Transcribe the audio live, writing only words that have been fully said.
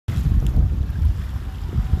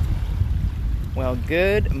Well,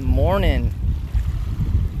 good morning.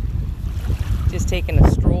 Just taking a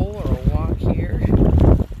stroll or a walk here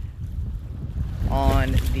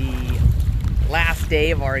on the last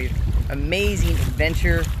day of our amazing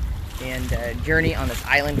adventure and journey on this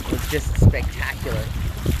island. It was just spectacular.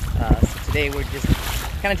 So today we're just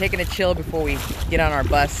kind of taking a chill before we get on our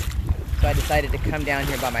bus. So I decided to come down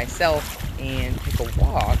here by myself and take a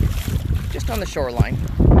walk just on the shoreline.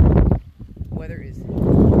 Weather is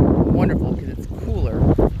wonderful because it's cooler.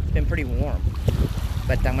 It's been pretty warm.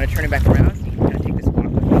 But I'm going to turn it back around so you can kind of take this walk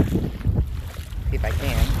with me. See if I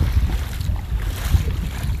can.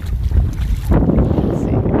 Let's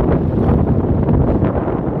see.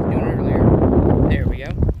 Doing it earlier. There we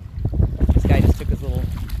go. This guy just took his little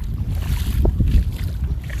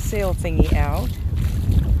sail thingy out.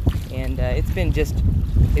 And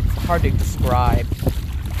it's hard to describe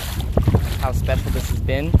how special this has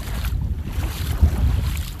been.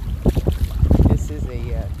 This is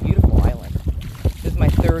a beautiful island. This is my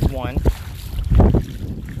third one.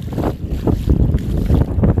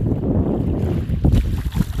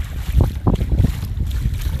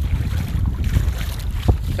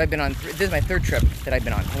 So I've been on, this is my third trip that I've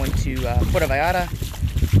been on. I went to Puerto Vallarta,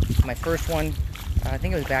 my first one. I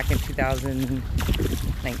think it was back in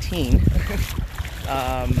 2019.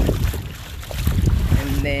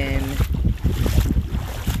 And then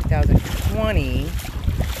 2020,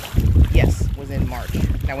 yes, was in March.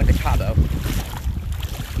 And I went to Cabo.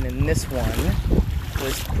 And then this one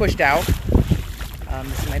was pushed out.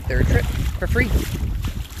 This is my third trip for free.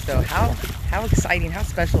 So how exciting, how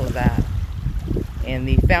special is that? And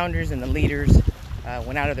the founders and the leaders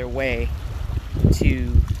went out of their way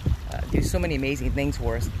to do so many amazing things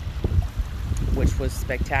for us, which was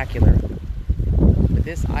spectacular. But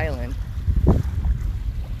this island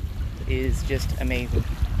is just amazing.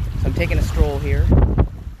 So I'm taking a stroll here.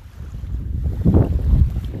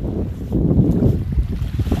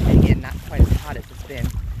 And again, not quite as hot as it's been.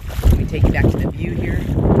 Let me take you back to the view here.